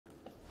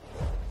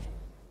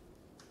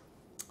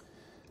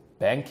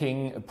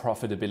Banking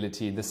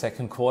profitability in the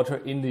second quarter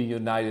in the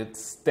United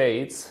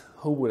States,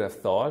 who would have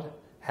thought,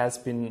 has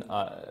been,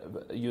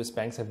 US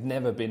banks have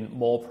never been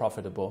more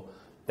profitable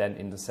than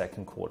in the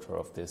second quarter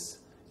of this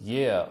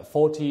year.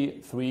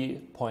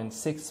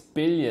 43.6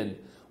 billion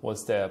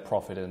was their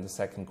profit in the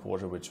second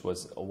quarter, which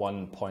was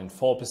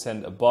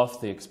 1.4%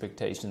 above the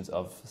expectations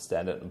of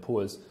Standard &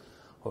 Poor's,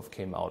 who have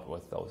came out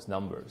with those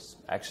numbers.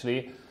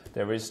 Actually,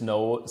 there is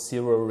no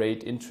zero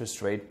rate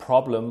interest rate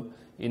problem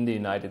in the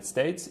United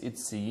States. It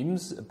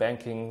seems the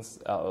banking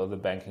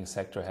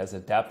sector has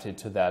adapted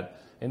to that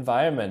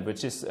environment,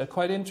 which is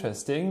quite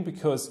interesting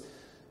because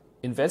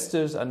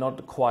investors are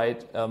not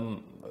quite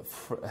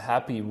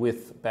happy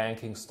with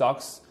banking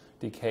stocks.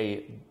 The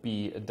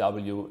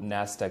KBW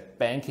Nasdaq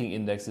banking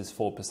index is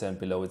 4%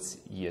 below its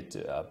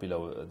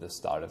below the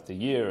start of the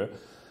year,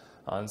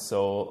 and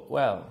so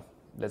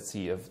let's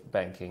see if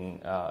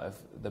if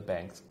the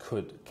banks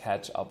could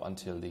catch up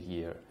until the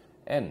year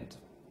end.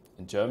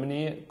 In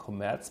Germany,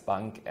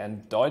 Commerzbank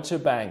and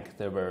Deutsche Bank,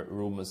 there were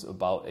rumors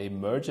about a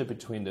merger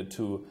between the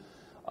two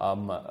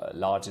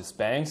largest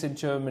banks in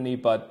Germany,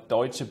 but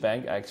Deutsche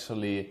Bank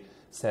actually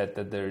said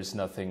that there is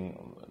nothing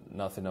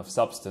of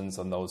substance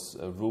on those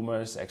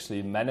rumors.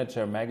 Actually,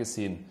 Manager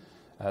magazine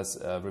has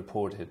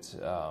reported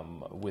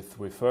with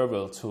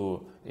referral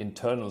to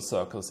internal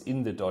circles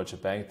in the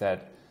Deutsche Bank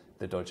that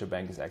the Deutsche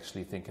Bank is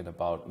actually thinking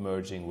about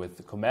merging with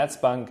the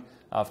Commerzbank.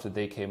 After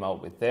they came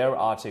out with their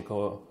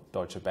article,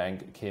 Deutsche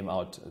Bank came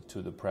out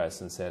to the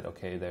press and said,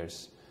 okay,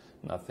 there's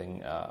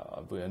nothing,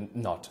 we're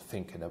not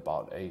thinking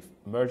about a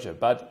merger.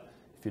 But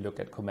if you look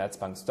at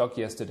Commerzbank stock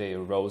yesterday, it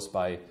rose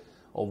by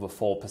over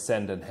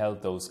 4% and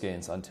held those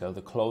gains until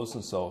the close.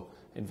 And so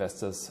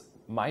investors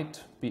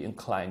might be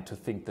inclined to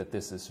think that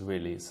this is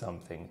really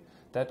something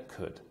that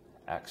could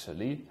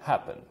actually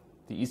happen.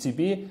 The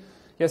ECB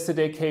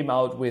yesterday came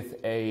out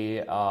with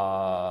a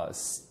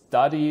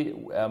study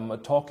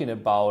talking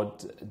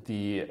about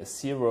the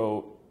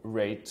zero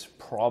rate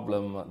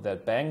problem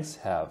that banks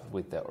have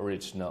with their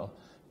original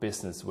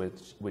business,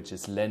 which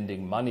is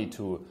lending money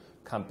to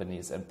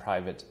companies and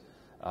private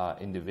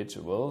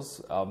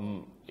individuals.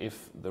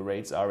 If the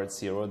rates are at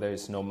zero, there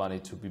is no money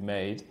to be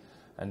made,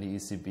 and the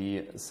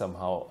ECB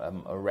somehow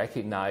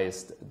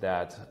recognized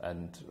that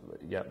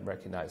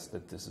recognized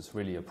that this is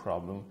really a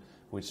problem,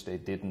 which they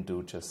didn't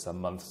do just some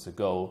months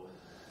ago.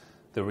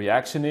 The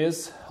reaction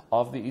is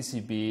of the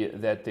ECB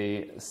that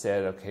they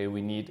said, okay,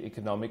 we need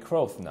economic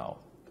growth now.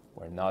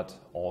 We're not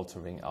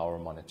altering our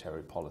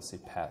monetary policy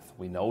path.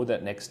 We know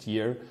that next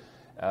year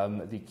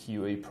the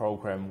QE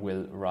program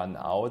will run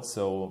out,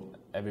 so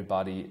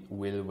everybody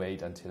will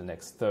wait until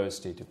next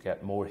Thursday to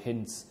get more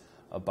hints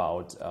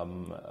about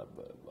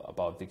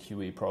the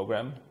QE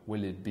program.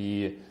 Will it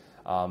be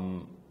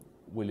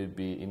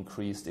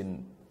increased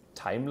in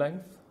time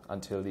length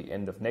until the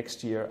end of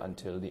next year,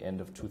 until the end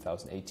of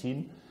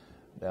 2018?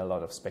 There are a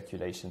lot of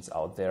speculations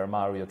out there.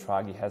 Mario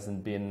Draghi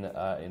hasn't been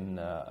in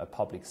a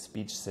public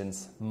speech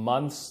since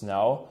months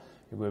now.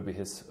 It will be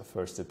his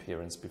first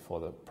appearance before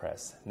the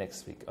press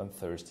next week on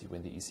Thursday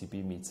when the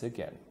ECB meets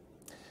again.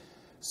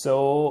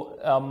 So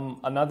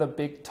another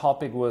big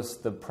topic was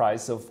the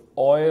price of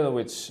oil,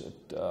 which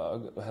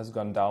has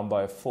gone down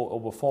by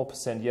over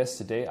 4%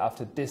 yesterday.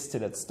 After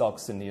distillate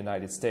stocks in the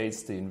United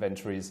States, the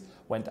inventories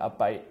went up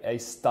by a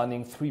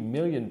stunning 3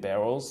 million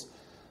barrels.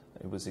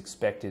 It was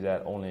expected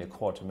that only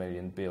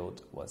 250,000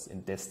 build was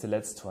in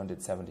distillates.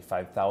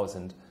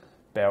 275,000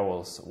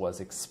 barrels was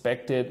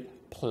expected,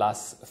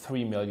 plus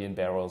 3 million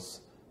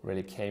barrels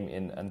really came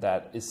in, and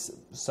that is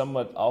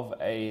somewhat of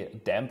a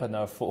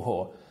dampener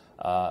for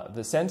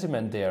the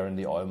sentiment there in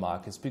the oil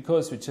markets,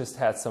 because we just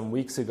had some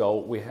weeks ago,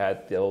 we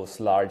had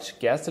those large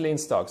gasoline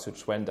stocks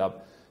which went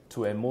up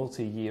to a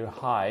multi-year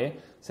high.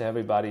 So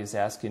everybody is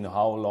asking,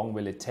 how long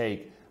will it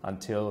take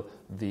until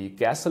the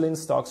gasoline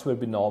stocks will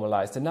be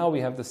normalized? And now we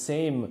have the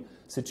same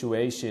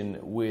situation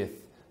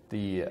with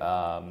the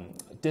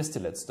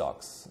distillate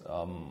stocks,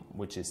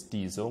 which is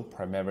diesel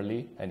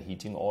primarily, and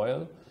heating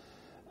oil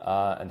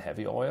and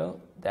heavy oil.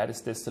 That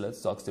is distillate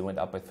stocks. They went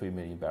up by 3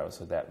 million barrels.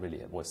 So that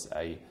really was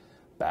a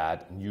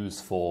bad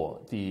news for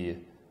the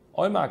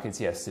oil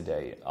markets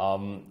yesterday.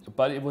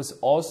 But it was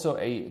also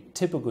a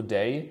typical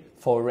day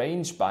for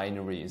range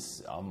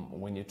binaries.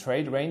 When you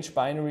trade range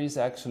binaries,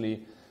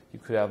 actually, you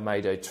could have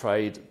made a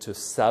trade to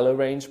sell a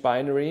range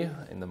binary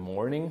in the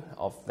morning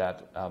of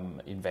that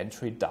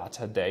inventory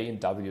data day in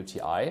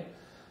WTI.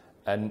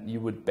 And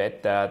you would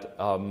bet that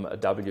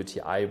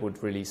WTI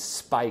would really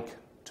spike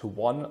to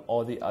one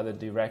or the other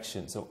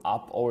direction, so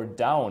up or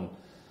down.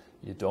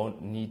 You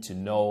don't need to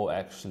know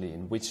actually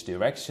in which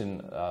direction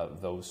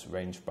the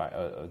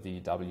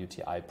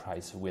WTI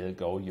price will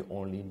go. You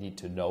only need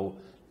to know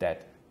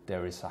that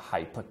there is a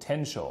high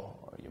potential,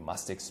 or you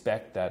must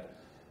expect that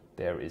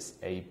there is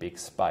a big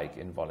spike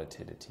in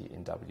volatility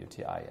in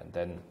WTI. And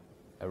then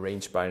a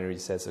range binary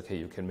says, okay,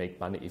 you can make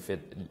money if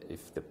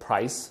the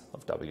price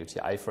of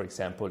WTI, for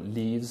example,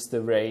 leaves the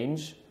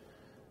range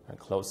and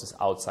closes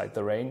outside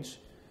the range,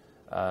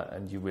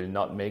 and you will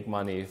not make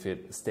money if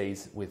it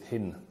stays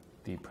within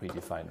the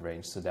predefined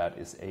range. So that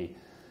is a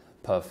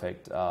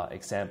perfect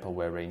example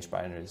where range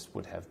binaries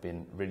would have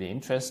been really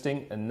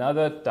interesting.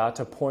 Another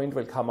data point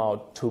will come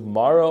out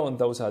tomorrow, and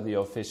those are the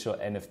official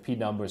NFP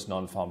numbers,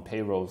 non-farm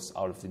payrolls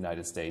out of the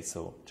United States,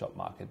 so job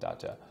market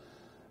data,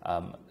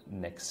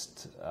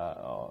 next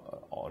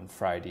on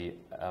Friday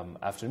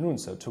afternoon.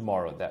 So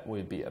tomorrow, that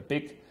will be a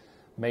big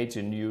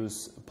major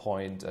news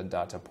point and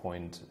data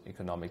point,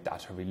 economic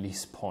data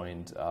release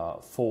point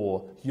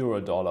for euro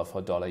dollar,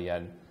 for dollar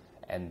yen,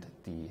 and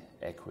the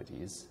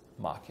equities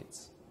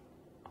markets.